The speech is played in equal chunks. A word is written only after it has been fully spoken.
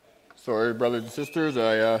Sorry, brothers and sisters,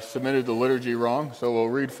 I submitted the liturgy wrong, so we'll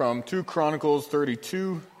read from 2 Chronicles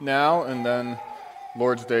 32 now, and then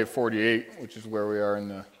Lord's Day 48, which is where we are in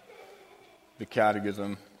the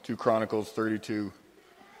Catechism. 2 Chronicles 32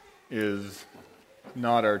 is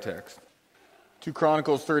not our text. 2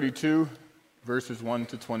 Chronicles 32, verses 1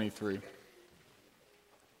 to 23.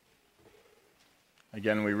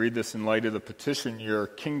 Again, we read this in light of the petition, "Your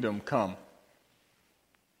kingdom come."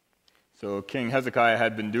 So King Hezekiah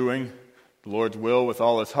had been doing the Lord's will with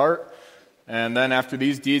all his heart. And then after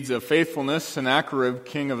these deeds of faithfulness, Sennacherib,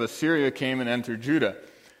 king of Assyria, came and entered Judah.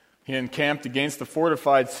 He encamped against the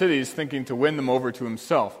fortified cities, thinking to win them over to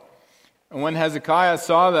himself. And when Hezekiah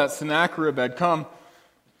saw that Sennacherib had come,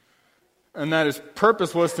 and that his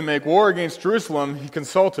purpose was to make war against Jerusalem, he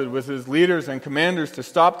consulted with his leaders and commanders to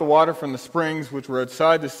stop the water from the springs which were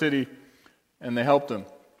outside the city, and they helped him.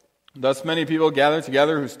 Thus many people gathered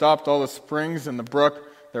together who stopped all the springs and the brook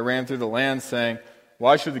that ran through the land, saying,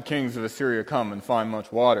 "Why should the kings of Assyria come and find much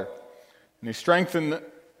water?" And he strengthened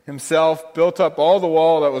himself, built up all the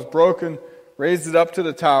wall that was broken, raised it up to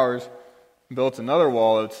the towers, and built another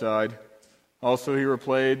wall outside. Also he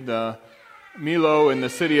repaired the Millo in the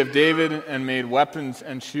city of David and made weapons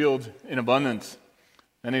and shields in abundance.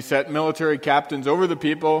 Then he set military captains over the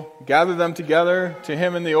people, gathered them together to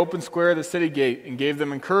him in the open square of the city gate, and gave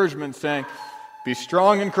them encouragement, saying, "Be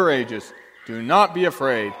strong and courageous. Do not be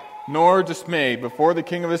afraid, nor dismayed before the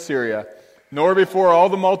king of Assyria, nor before all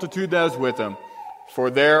the multitude that is with him.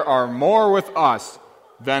 For there are more with us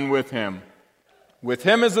than with him. With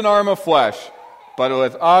him is an arm of flesh, but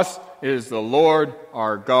with us is the Lord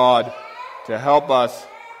our God to help us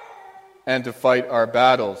and to fight our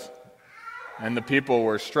battles." And the people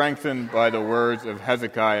were strengthened by the words of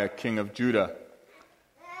Hezekiah, king of Judah.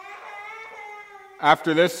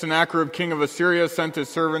 After this, Sennacherib, king of Assyria, sent his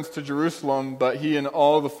servants to Jerusalem, but he and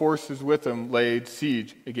all the forces with him laid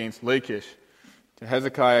siege against Lachish. To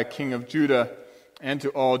Hezekiah, king of Judah, and to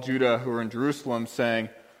all Judah who were in Jerusalem, saying,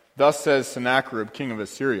 "Thus says Sennacherib, king of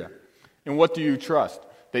Assyria, in what do you trust,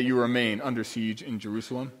 that you remain under siege in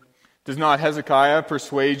Jerusalem? Does not Hezekiah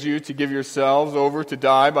persuade you to give yourselves over to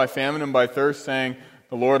die by famine and by thirst, saying,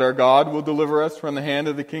 'The Lord our God will deliver us from the hand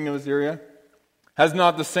of the king of Assyria'? Has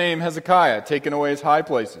not the same Hezekiah taken away his high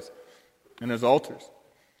places and his altars?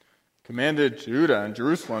 Commanded Judah and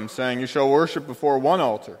Jerusalem, saying, 'You shall worship before one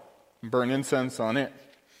altar and burn incense on it.'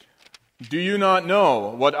 Do you not know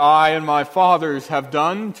what I and my fathers have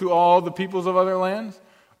done to all the peoples of other lands?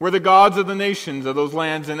 Were the gods of the nations of those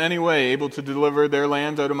lands in any way able to deliver their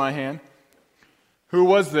lands out of my hand? Who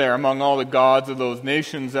was there among all the gods of those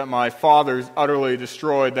nations that my fathers utterly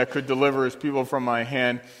destroyed that could deliver his people from my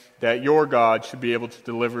hand, that your God should be able to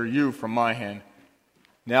deliver you from my hand?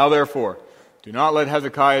 Now therefore, do not let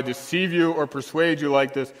Hezekiah deceive you or persuade you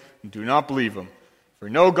like this, and do not believe him. For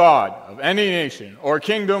no God of any nation or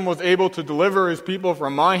kingdom was able to deliver his people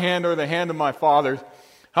from my hand or the hand of my fathers.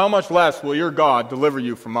 How much less will your God deliver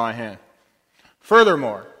you from my hand?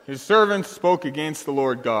 Furthermore, his servants spoke against the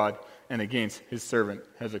Lord God and against his servant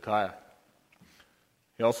Hezekiah.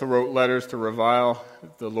 He also wrote letters to revile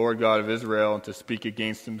the Lord God of Israel and to speak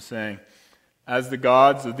against him, saying, "As the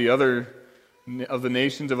gods of the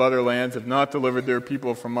nations of other lands have not delivered their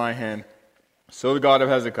people from my hand, so the God of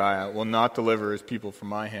Hezekiah will not deliver his people from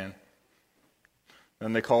my hand."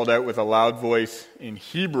 Then they called out with a loud voice in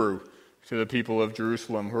Hebrew to the people of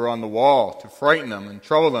Jerusalem who were on the wall to frighten them and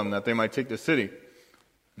trouble them that they might take the city.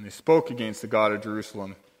 And they spoke against the God of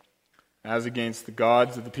Jerusalem, as against the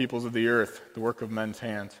gods of the peoples of the earth, the work of men's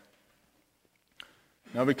hands.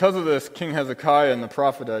 Now because of this, King Hezekiah and the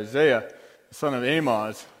prophet Isaiah, the son of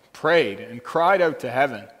Amoz, prayed and cried out to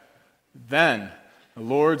heaven. Then the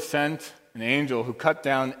Lord sent an angel who cut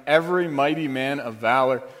down every mighty man of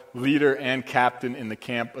valor, leader and captain in the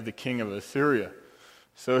camp of the king of Assyria.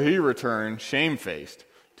 So he returned shamefaced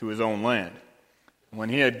to his own land. When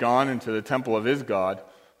he had gone into the temple of his God,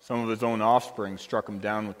 some of his own offspring struck him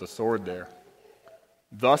down with the sword there.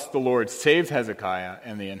 Thus the Lord saved Hezekiah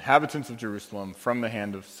and the inhabitants of Jerusalem from the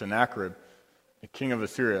hand of Sennacherib, the king of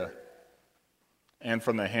Assyria, and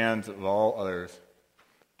from the hands of all others,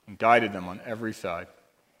 and guided them on every side.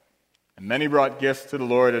 And many brought gifts to the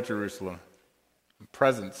Lord at Jerusalem, and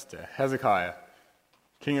presents to Hezekiah,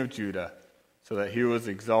 king of Judah, so that he was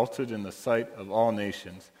exalted in the sight of all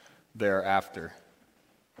nations thereafter.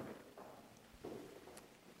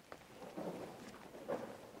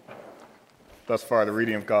 Thus far, the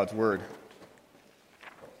reading of God's Word.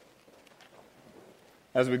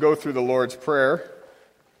 As we go through the Lord's Prayer,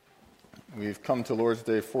 we've come to Lord's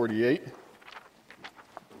Day 48.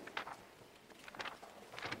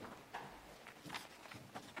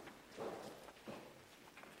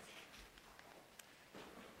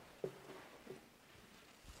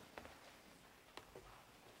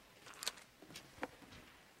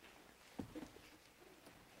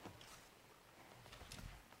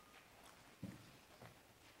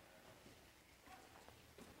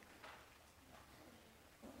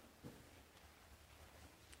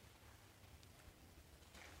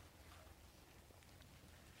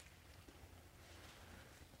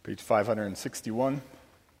 Page 561.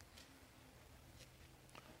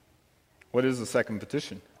 What is the second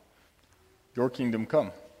petition? Your kingdom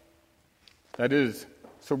come. That is,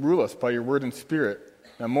 so rule us by your word and spirit,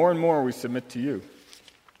 that more and more we submit to you.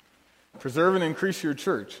 Preserve and increase your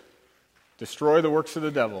church. Destroy the works of the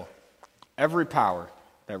devil, every power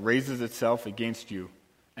that raises itself against you,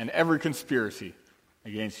 and every conspiracy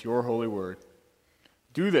against your holy word.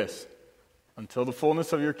 Do this until the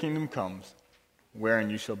fullness of your kingdom comes, wherein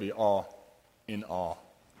you shall be all in all.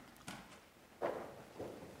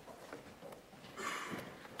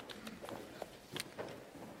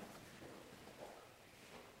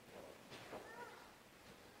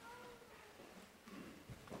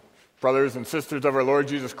 Brothers and sisters of our Lord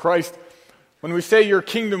Jesus Christ, when we say your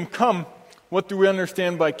kingdom come, what do we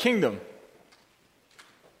understand by kingdom?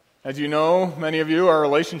 As you know, many of you, our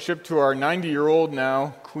relationship to our 90-year-old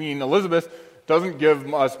now, Queen Elizabeth, doesn't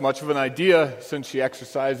give us much of an idea since she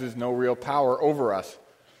exercises no real power over us.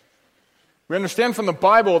 We understand from the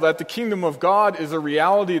Bible that the kingdom of God is a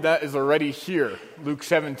reality that is already here. Luke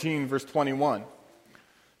 17, verse 21.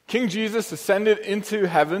 King Jesus ascended into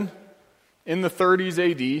heaven in the 30s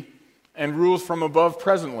AD and rules from above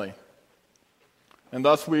presently. And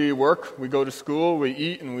thus we work, we go to school, we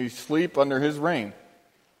eat, and we sleep under his reign.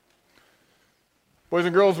 Boys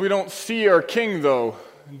and girls, we don't see our king, though,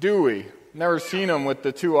 do we? Never seen him with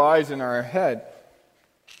the two eyes in our head.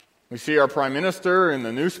 We see our prime minister in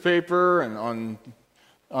the newspaper and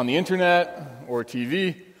on the internet or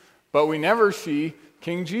TV, but we never see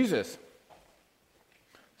King Jesus.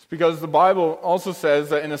 It's because the Bible also says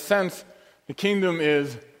that, in a sense, the kingdom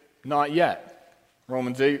is not yet.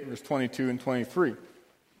 Romans 8, verse 22 and 23. And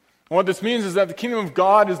what this means is that the kingdom of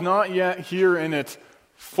God is not yet here in its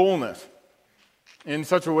fullness, in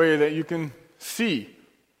such a way that you can see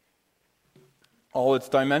all its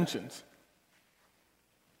dimensions.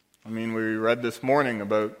 I mean, we read this morning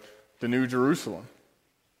about the New Jerusalem,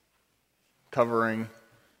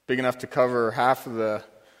 big enough to cover half of the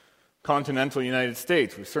continental United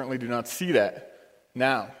States. We certainly do not see that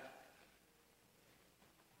now.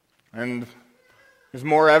 And there's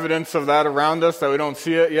more evidence of that around us that we don't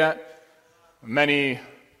see it yet. Many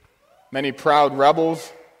proud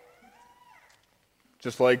rebels,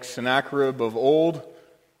 just like Sennacherib of old.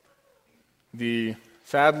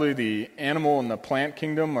 Sadly, the animal and the plant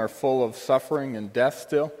kingdom are full of suffering and death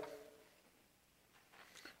still.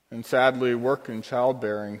 And sadly, work and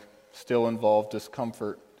childbearing still involve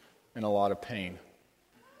discomfort and a lot of pain.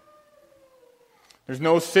 There's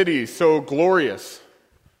no city so glorious.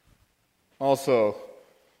 Also,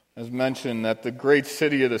 as mentioned, that the great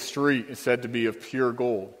city of the street is said to be of pure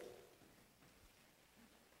gold.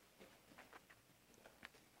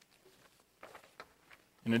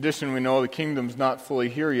 In addition, we know the kingdom's not fully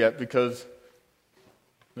here yet because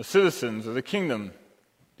the citizens of the kingdom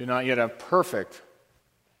do not yet have perfect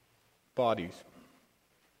bodies.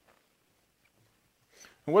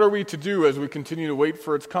 And what are we to do as we continue to wait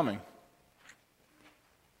for its coming?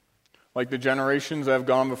 Like the generations that have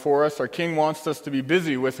gone before us, our King wants us to be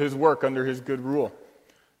busy with his work under his good rule,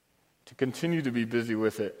 to continue to be busy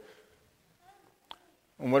with it.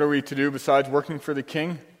 And what are we to do besides working for the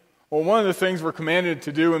King? Well, one of the things we're commanded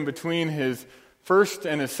to do in between his first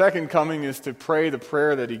and his second coming is to pray the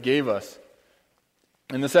prayer that he gave us.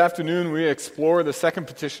 And this afternoon we explore the second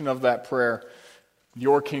petition of that prayer,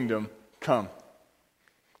 your kingdom come.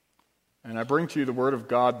 And I bring to you the word of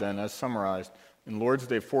God then as summarized in Lord's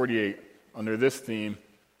Day 48 under this theme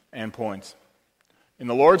and points. In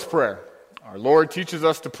the Lord's Prayer, our Lord teaches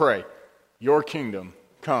us to pray, your kingdom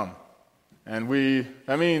come. And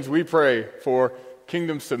that means we pray for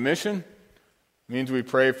kingdom submission. It means we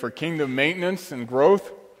pray for kingdom maintenance and growth.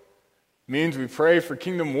 It means we pray for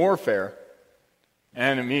kingdom warfare.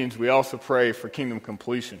 And it means we also pray for kingdom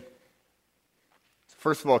completion.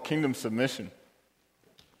 First of all, kingdom submission.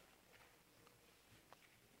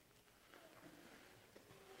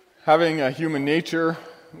 Having a human nature,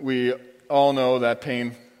 we all know that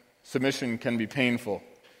submission can be painful.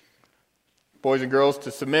 Boys and girls,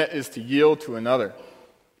 to submit is to yield to another.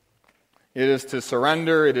 It is to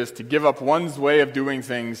surrender, it is to give up one's way of doing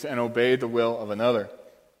things and obey the will of another.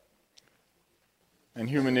 And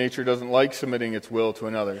human nature doesn't like submitting its will to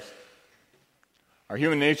another's. Our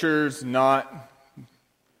human nature is not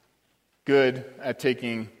good at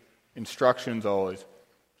taking instructions always.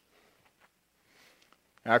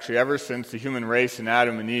 Actually, ever since the human race and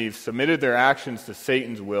Adam and Eve submitted their actions to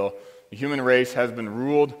Satan's will, the human race has been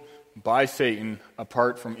ruled by Satan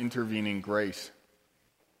apart from intervening grace.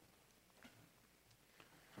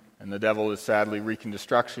 And the devil is sadly wreaking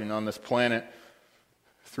destruction on this planet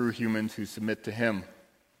through humans who submit to him.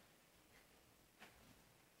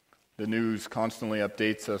 the news constantly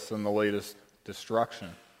updates us on the latest destruction.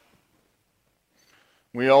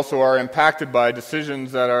 We also are impacted by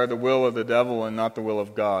decisions that are the will of the devil and not the will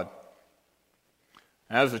of God.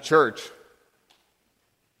 As a church,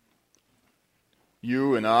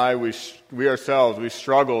 you and I, we ourselves, we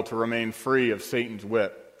struggle to remain free of Satan's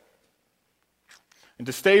whip. And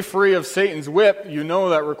to stay free of Satan's whip, you know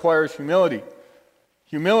that requires humility.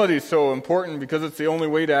 Humility is so important because it's the only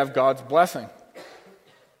way to have God's blessing.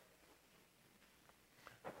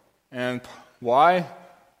 And why?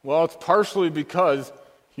 Well, it's partially because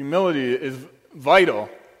humility is vital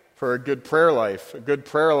for a good prayer life. A good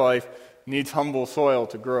prayer life needs humble soil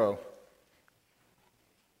to grow.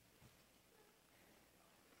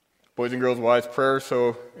 Boys and girls, why is prayer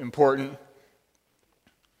so important?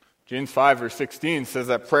 James 5 verse 16 says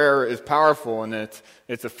that prayer is powerful and it's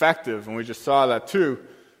effective, and we just saw that too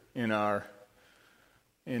in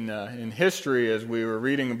history as we were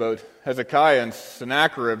reading about Hezekiah and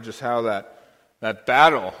Sennacherib, just how that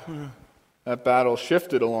battle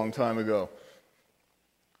shifted a long time ago.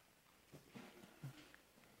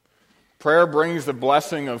 Prayer brings the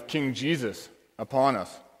blessing of King Jesus upon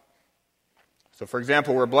us. So, for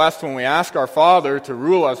example, we're blessed when we ask our Father to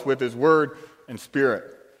rule us with His Word and Spirit.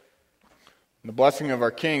 And the blessing of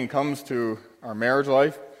our King comes to our marriage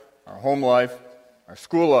life, our home life, our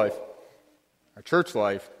school life, our church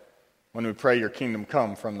life, when we pray, "Your kingdom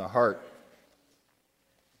come," from the heart.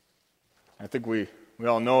 I think we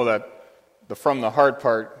all know that the from the heart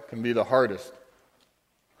part can be the hardest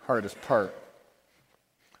part.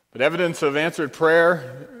 But evidence of answered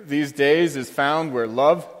prayer these days is found where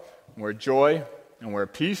love, and where joy, and where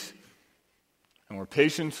peace, and where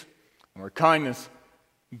patience, and where kindness,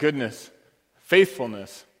 goodness,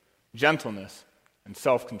 faithfulness, gentleness, and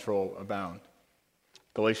self-control abound.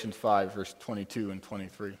 Galatians 5, verse 22 and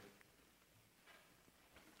 23.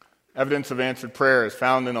 Evidence of answered prayer is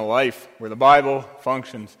found in a life where the Bible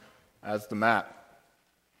functions as the map,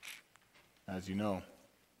 as you know.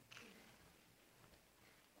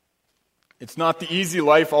 It's not the easy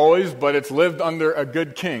life always, but it's lived under a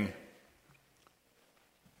good king.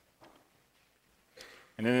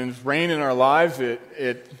 And in His reign in our lives,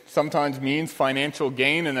 it sometimes means financial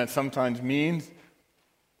gain, and that sometimes means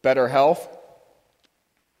better health.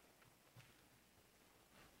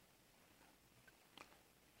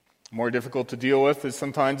 More difficult to deal with is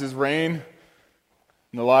sometimes His reign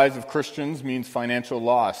in the lives of Christians means financial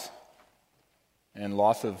loss and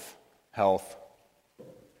loss of health,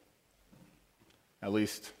 at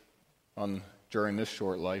least during this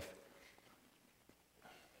short life.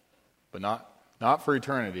 But not for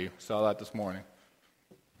eternity. We saw that this morning.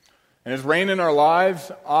 And His reign in our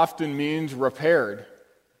lives often means repaired,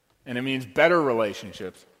 and it means better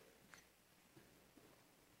relationships.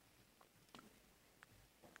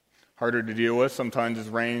 Harder to deal with, sometimes His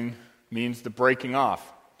reign means the breaking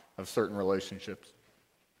off of certain relationships.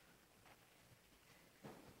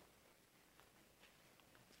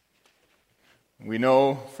 We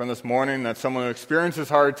know from this morning that someone who experiences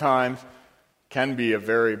hard times can be a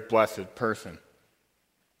very blessed person.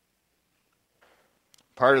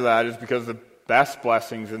 Part of that is because the best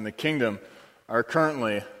blessings in the kingdom are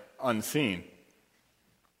currently unseen.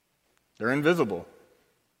 They're invisible.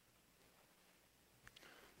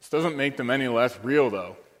 This doesn't make them any less real,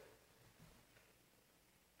 though.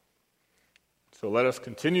 So let us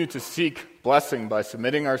continue to seek blessing by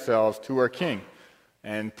submitting ourselves to our King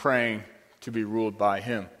and praying to be ruled by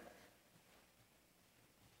Him.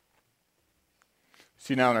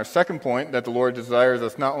 See now in our second point that the Lord desires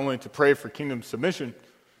us not only to pray for kingdom submission,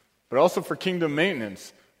 but also for kingdom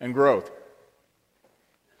maintenance and growth.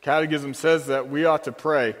 Catechism says that we ought to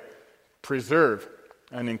pray, "Preserve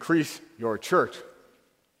and increase your church."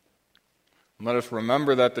 And let us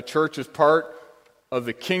remember that the church is part of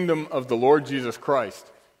the kingdom of the Lord Jesus Christ.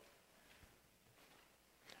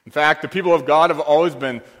 In fact, the people of God have always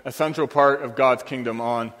been a central part of God's kingdom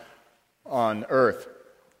on earth.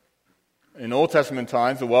 In Old Testament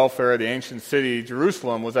times, the welfare of the ancient city,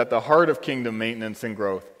 Jerusalem, was at the heart of kingdom maintenance and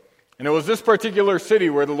growth. And it was this particular city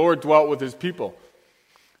where the Lord dwelt with His people.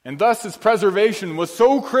 And thus its preservation was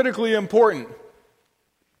so critically important.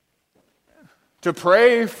 To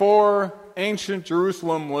pray for ancient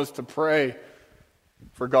Jerusalem was to pray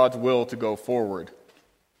for God's will to go forward.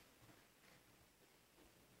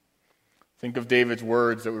 Think of David's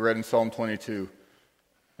words that we read in Psalm 22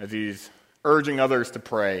 as he's urging others to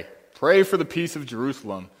pray. Pray for the peace of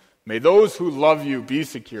Jerusalem. May those who love you be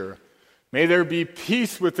secure. May there be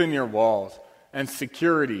peace within your walls and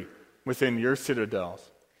security within your citadels.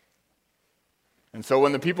 And so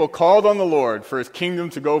when the people called on the Lord for his kingdom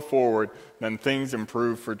to go forward, then things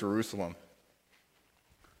improved for Jerusalem.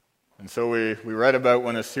 And so we read about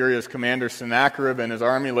when Assyria's commander Sennacherib and his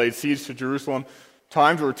army laid siege to Jerusalem.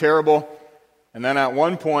 Times were terrible. And then at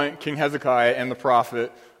one point, King Hezekiah and the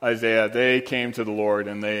prophet Isaiah, they came to the Lord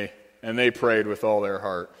and they prayed with all their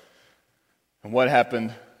heart. And what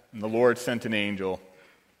happened? And the Lord sent an angel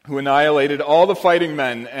who annihilated all the fighting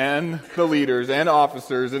men and the leaders and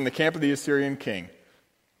officers in the camp of the Assyrian king.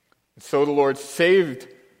 And so the Lord saved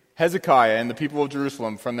Hezekiah and the people of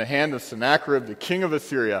Jerusalem from the hand of Sennacherib, the king of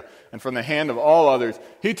Assyria, and from the hand of all others.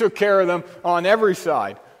 He took care of them on every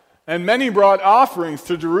side. And many brought offerings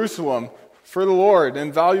to Jerusalem for the Lord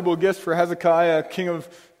and valuable gifts for Hezekiah, king of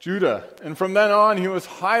Judah. And from then on, he was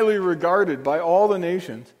highly regarded by all the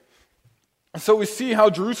nations. And so we see how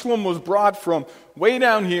Jerusalem was brought from way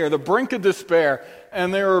down here, the brink of despair,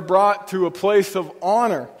 and they were brought to a place of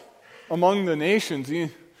honor among the nations.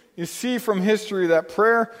 You see from history that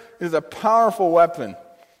prayer is a powerful weapon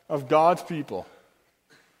of God's people,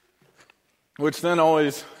 which then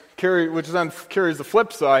carries the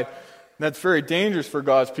flip side. That's very dangerous for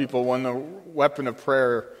God's people when the weapon of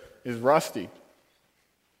prayer is rusty.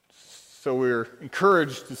 So we're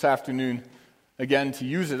encouraged this afternoon, again, to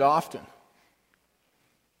use it often.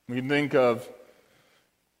 We can think of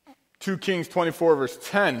 2 Kings 24, verse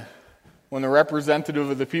 10, when the representative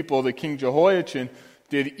of the people, the King Jehoiachin,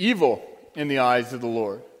 did evil in the eyes of the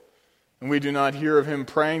Lord. And we do not hear of him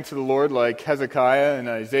praying to the Lord like Hezekiah and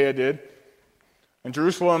Isaiah did. And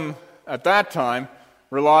Jerusalem, at that time,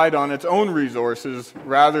 relied on its own resources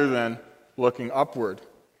rather than looking upward.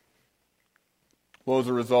 What was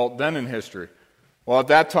the result then in history? Well, at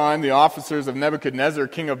that time, the officers of Nebuchadnezzar,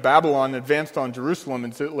 king of Babylon, advanced on Jerusalem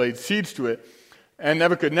and laid siege to it. And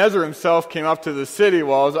Nebuchadnezzar himself came up to the city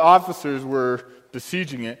while his officers were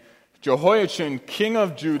besieging it. Jehoiachin, king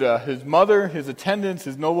of Judah, his mother, his attendants,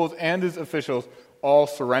 his nobles, and his officials all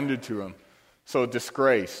surrendered to him. So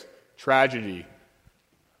disgrace, tragedy,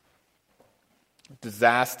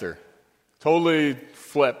 disaster. Totally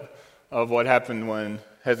flip of what happened when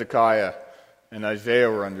Hezekiah and Isaiah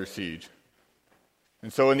were under siege.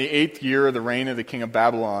 And so in the 8th year of the reign of the king of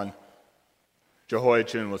Babylon,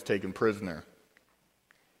 Jehoiachin was taken prisoner.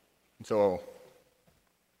 And so,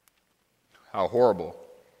 how horrible.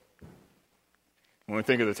 When we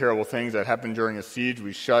think of the terrible things that happened during a siege,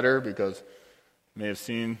 we shudder because you may have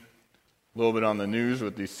seen a little bit on the news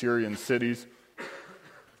with these Syrian cities.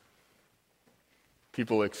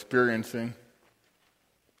 People experiencing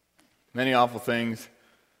many awful things.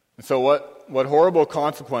 And so what horrible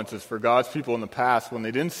consequences for God's people in the past when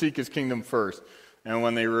they didn't seek his kingdom first and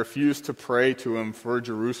when they refused to pray to him for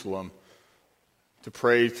Jerusalem, to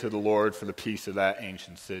pray to the Lord for the peace of that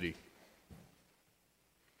ancient city.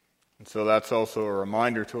 And so that's also a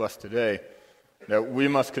reminder to us today that we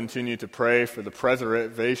must continue to pray for the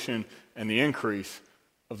preservation and the increase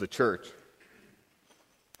of the church.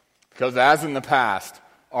 Because as in the past,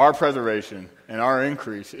 our preservation and our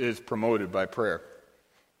increase is promoted by prayer.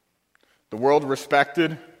 The world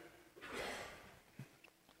respected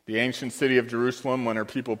the ancient city of Jerusalem when her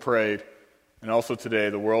people prayed, and also today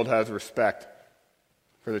the world has respect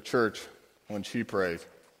for the church when she prays.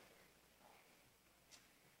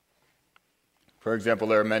 For example,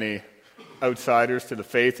 there are many outsiders to the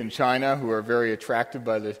faith in China who are very attracted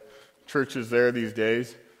by the churches there these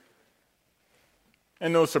days.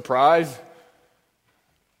 And no surprise,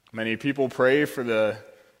 many people pray for the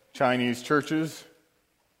Chinese churches.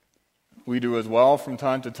 We do as well from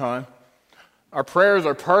time to time. Our prayers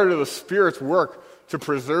are part of the Spirit's work to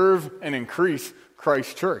preserve and increase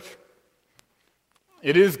Christ's church.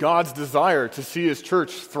 It is God's desire to see his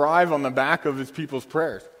church thrive on the back of his people's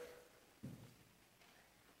prayers.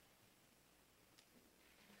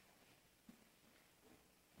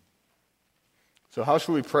 So how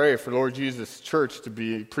should we pray for Lord Jesus' church to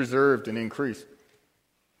be preserved and increased?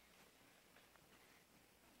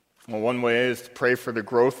 Well, one way is to pray for the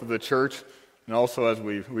growth of the church. And also, as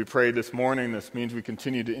we prayed this morning, this means we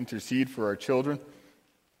continue to intercede for our children.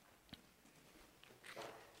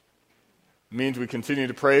 It means we continue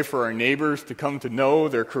to pray for our neighbors to come to know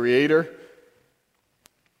their Creator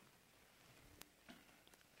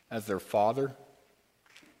as their Father.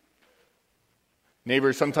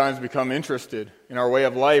 Neighbors sometimes become interested in our way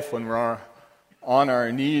of life when we're on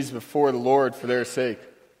our knees before the Lord for their sake.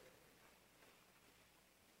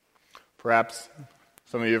 Perhaps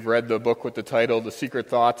some of you have read the book with the title, The Secret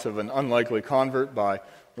Thoughts of an Unlikely Convert by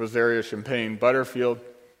Rosaria Champagne Butterfield,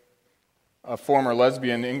 a former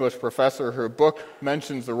lesbian English professor. Her book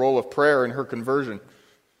mentions the role of prayer in her conversion.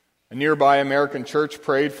 A nearby American church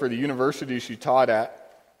prayed for the university she taught at.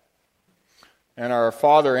 And our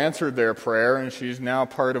father answered their prayer, and she's now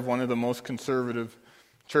part of one of the most conservative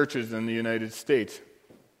churches in the United States.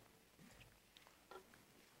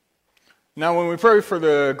 Now, when we pray for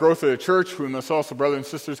the growth of the church, we must also, brothers and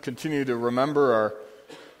sisters, continue to remember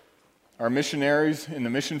our missionaries in the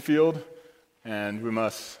mission field. And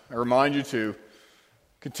I remind you to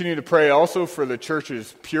continue to pray also for the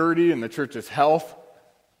church's purity and the church's health.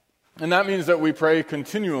 And that means that we pray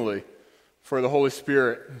continually for the Holy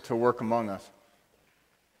Spirit to work among us.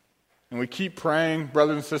 And we keep praying,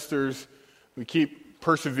 brothers and sisters, we keep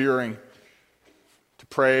persevering to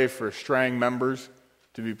pray for straying members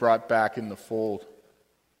to be brought back in the fold.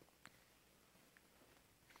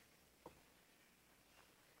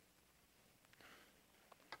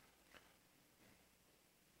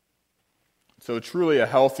 So truly a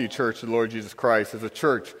healthy church of the Lord Jesus Christ is a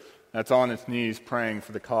church that's on its knees praying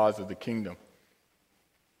for the cause of the kingdom.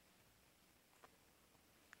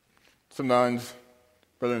 Sometimes,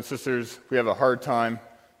 brothers and sisters, we have a hard time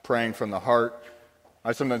praying from the heart.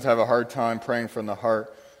 I sometimes have a hard time praying from the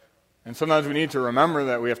heart. And sometimes we need to remember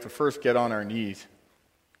that we have to first get on our knees.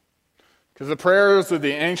 Because the prayers of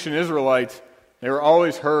the ancient Israelites, they were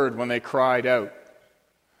always heard when they cried out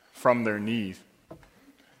from their knees.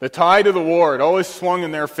 The tide of the war, it always swung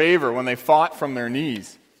in their favor when they fought from their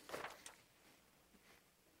knees.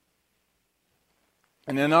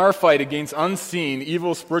 And in our fight against unseen,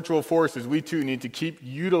 evil spiritual forces, we too need to keep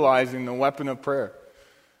utilizing the weapon of prayer.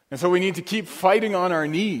 And so we need to keep fighting on our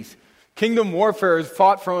knees. Kingdom warfare is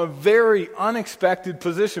fought from a very unexpected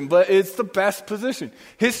position, but it's the best position.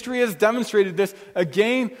 History has demonstrated this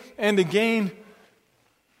again and again.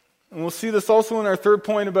 And we'll see this also in our third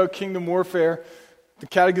point about kingdom warfare. The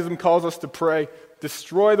Catechism calls us to pray,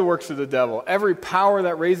 destroy the works of the devil, every power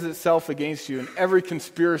that raises itself against you, and every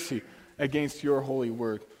conspiracy against your holy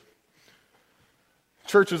word.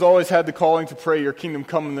 Church has always had the calling to pray, your kingdom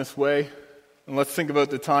come in this way. And let's think about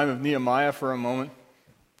the time of Nehemiah for a moment.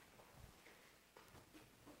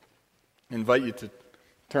 I invite you to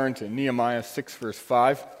turn to Nehemiah 6, verse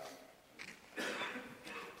 5.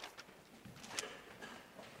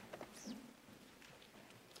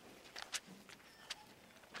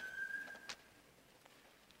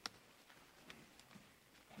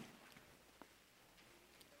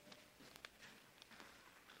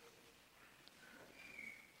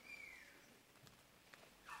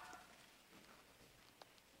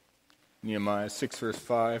 Nehemiah 6, verse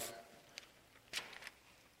 5.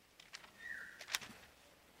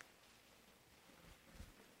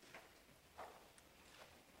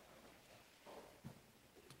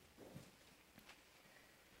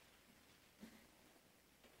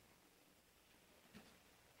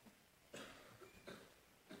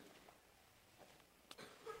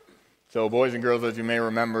 So, boys and girls, as you may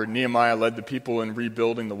remember, Nehemiah led the people in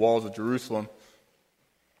rebuilding the walls of Jerusalem.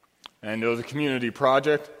 And it was a community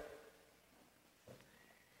project.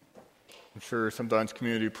 I'm sure sometimes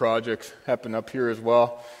community projects happen up here as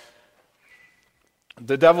well.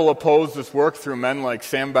 The devil opposed this work through men like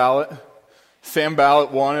Sanballat.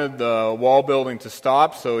 Sanballat wanted the wall building to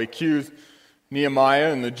stop, so he accused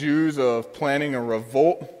Nehemiah and the Jews of planning a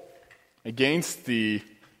revolt against the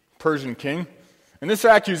Persian king. And this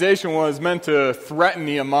accusation was meant to threaten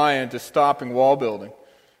Nehemiah into stopping wall building.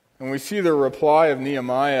 And we see the reply of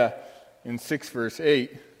Nehemiah in 6 verse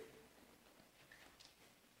 8.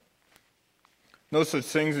 No such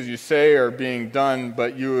things as you say are being done,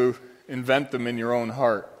 but you invent them in your own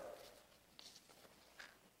heart.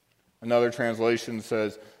 Another translation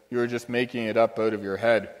says, you are just making it up out of your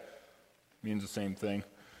head. It means the same thing.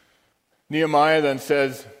 Nehemiah then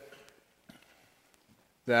says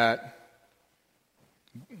that,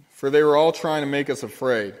 for they were all trying to make us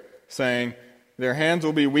afraid, saying, their hands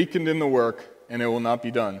will be weakened in the work, and it will not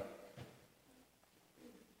be done.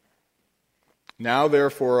 Now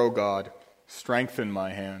therefore, O God, strengthen my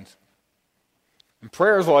hands. And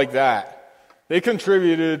prayers like that, they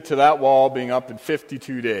contributed to that wall being up in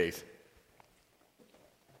 52 days.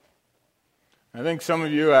 I think some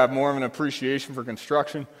of you have more of an appreciation for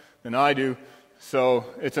construction than I do. So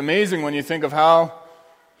it's amazing when you think of how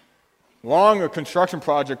long a construction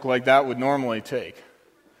project like that would normally take.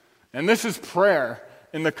 And this is prayer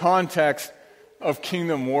in the context of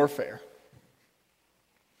kingdom warfare.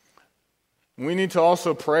 We need to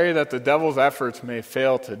also pray that the devil's efforts may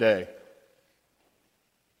fail today.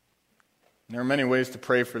 There are many ways to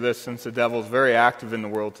pray for this, since the devil is very active in the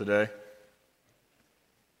world today.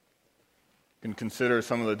 You can consider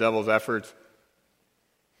some of the devil's efforts.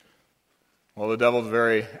 Well, the devil's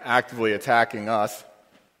very actively attacking us,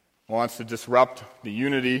 wants to disrupt the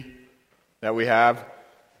unity that we have.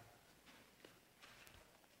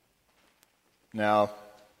 Now,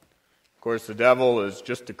 of course, the devil is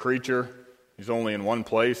just a creature. He's only in one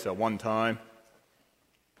place at one time.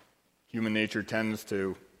 Human nature tends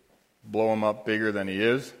to blow him up bigger than he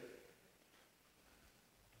is.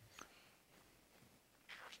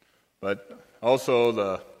 But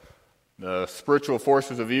also the spiritual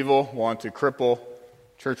forces of evil want to cripple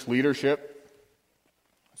church leadership.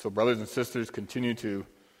 So brothers and sisters, continue to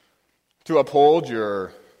uphold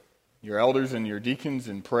your elders and your deacons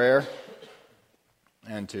in prayer,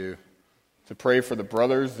 and to pray for the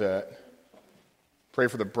brother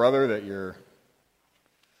that you're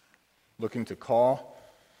looking to call.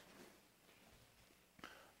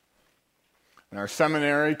 And our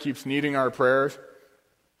seminary keeps needing our prayers.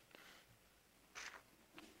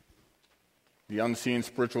 The unseen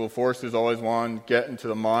spiritual forces always want to get into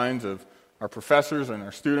the minds of our professors and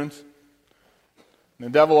our students. And the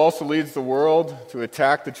devil also leads the world to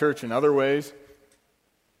attack the church in other ways.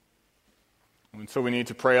 And so we need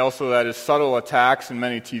to pray also that his subtle attacks in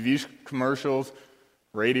many TV commercials,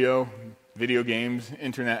 radio, video games,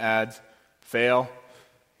 internet ads fail.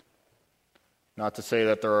 Not to say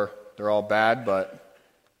that they're all bad, but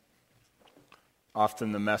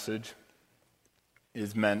often the message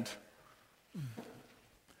is meant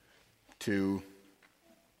to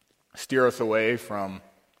steer us away from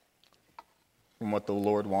what the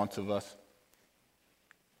Lord wants of us.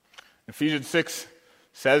 Ephesians 6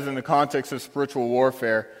 says in the context of spiritual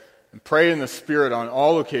warfare, and pray in the Spirit on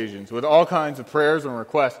all occasions, with all kinds of prayers and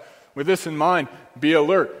requests. With this in mind, be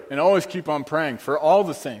alert and always keep on praying for all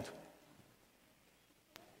the saints.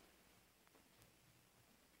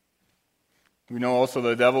 We know also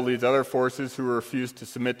the devil leads other forces who refuse to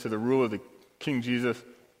submit to the rule of the King Jesus.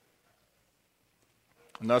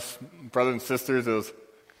 And thus, brothers and sisters,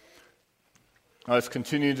 let's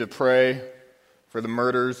continue to pray for the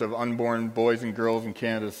murders of unborn boys and girls in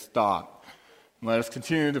Canada to stop. And let us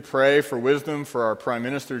continue to pray for wisdom for our Prime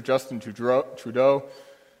Minister, Justin Trudeau.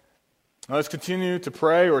 Let us continue to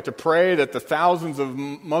pray that the thousands of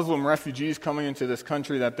Muslim refugees coming into this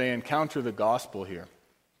country, that they encounter the gospel here.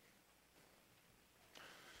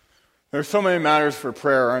 There's so many matters for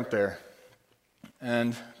prayer, aren't there?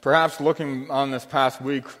 And perhaps looking on this past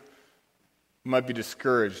week, we might be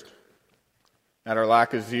discouraged at our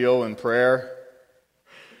lack of zeal in prayer.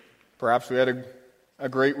 Perhaps we had a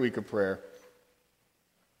great week of prayer.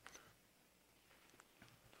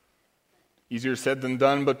 Easier said than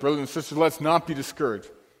done, but brothers and sisters, let's not be discouraged.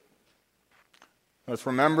 Let's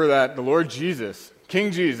remember that the Lord Jesus,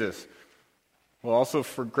 King Jesus, will also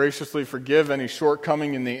graciously forgive any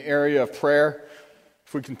shortcoming in the area of prayer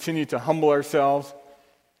if we continue to humble ourselves.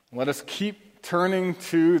 Let us keep turning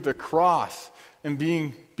to the cross and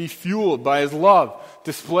be fueled by his love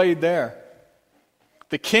displayed there.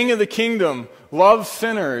 The King of the kingdom loves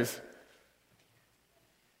sinners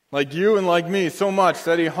like you and like me so much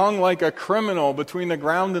that he hung like a criminal between the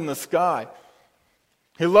ground and the sky.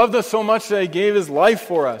 He loved us so much that he gave his life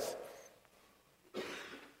for us.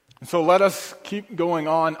 And so let us keep going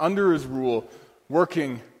on under his rule,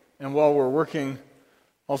 working, and while we're working,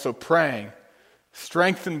 also praying,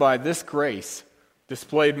 strengthened by this grace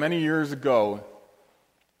displayed many years ago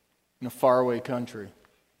in a faraway country.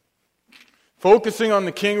 Focusing on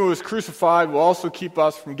the King who was crucified will also keep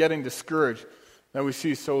us from getting discouraged that we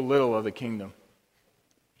see so little of the kingdom.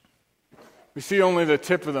 We see only the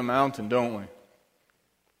tip of the mountain, don't we?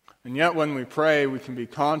 And yet when we pray, we can be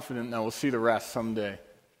confident that we'll see the rest someday.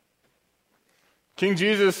 King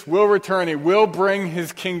Jesus will return. He will bring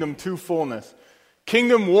his kingdom to fullness.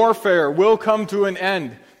 Kingdom warfare will come to an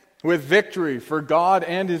end with victory for God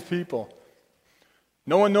and his people.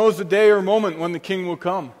 No one knows the day or moment when the King will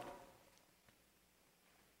come.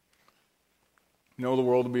 You know the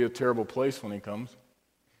world will be a terrible place when he comes.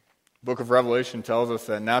 The book of Revelation tells us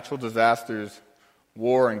that natural disasters,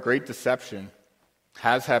 war, and great deception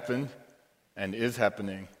has happened and is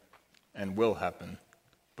happening and will happen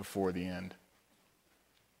before the end.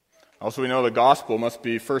 Also, we know the gospel must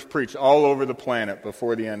be first preached all over the planet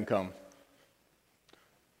before the end comes.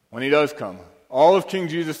 When he does come, all of King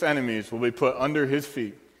Jesus' enemies will be put under his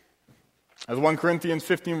feet. As 1 Corinthians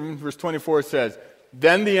 15 verse 24 says,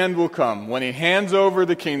 then the end will come when he hands over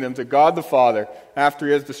the kingdom to God the Father after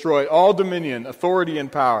he has destroyed all dominion, authority, and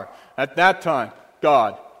power. At that time,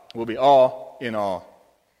 God will be all in all.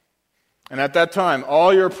 And at that time,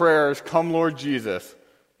 all your prayers, come Lord Jesus,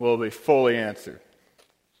 will be fully answered.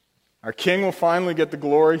 Our King will finally get the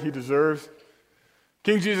glory he deserves.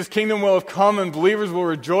 King Jesus' kingdom will have come and believers will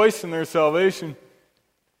rejoice in their salvation.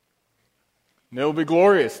 And it will be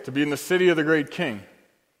glorious to be in the city of the great King.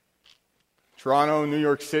 Toronto, New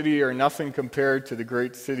York City are nothing compared to the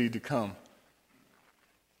great city to come.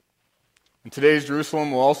 And today's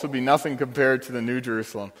Jerusalem will also be nothing compared to the New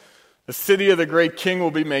Jerusalem. The city of the great King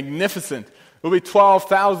will be magnificent. There will be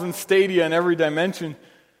 12,000 stadia in every dimension.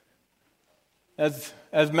 As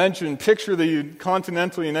mentioned, picture the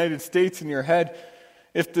continental United States in your head.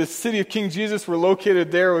 If the city of King Jesus were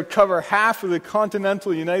located there, it would cover half of the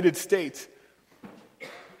continental United States.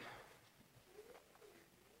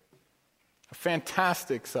 A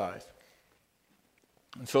fantastic size.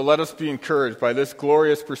 And so let us be encouraged by this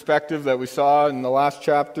glorious perspective that we saw in the last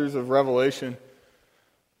chapters of Revelation.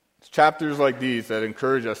 It's chapters like these that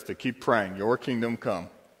encourage us to keep praying, your kingdom come.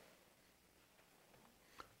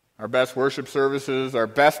 Our best worship services, our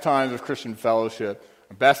best times of Christian fellowship,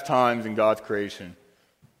 our best times in God's creation,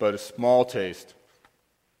 but a small taste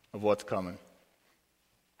of what's coming.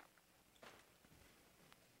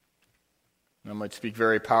 That might speak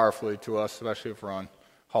very powerfully to us, especially if we're on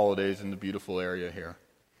holidays in the beautiful area here.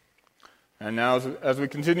 And now, as we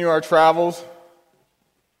continue our travels,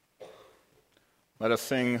 let us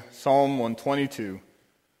sing Psalm 122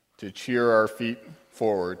 to cheer our feet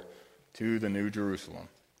forward to the New Jerusalem.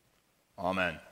 Amen.